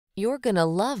You're gonna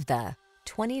love the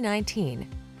 2019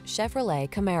 Chevrolet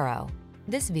Camaro.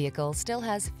 This vehicle still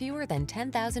has fewer than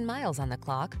 10,000 miles on the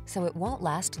clock, so it won't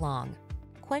last long.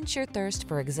 Quench your thirst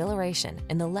for exhilaration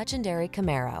in the legendary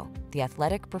Camaro, the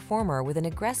athletic performer with an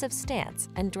aggressive stance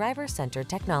and driver-centered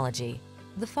technology.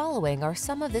 The following are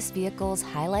some of this vehicle's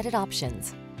highlighted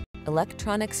options: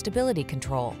 electronic stability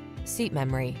control, seat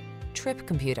memory, trip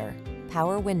computer,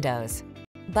 power windows,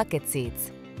 bucket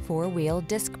seats, four-wheel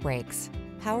disc brakes,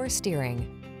 power steering.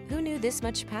 Who knew this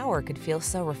much power could feel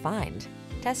so refined?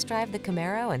 Test drive the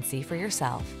Camaro and see for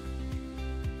yourself.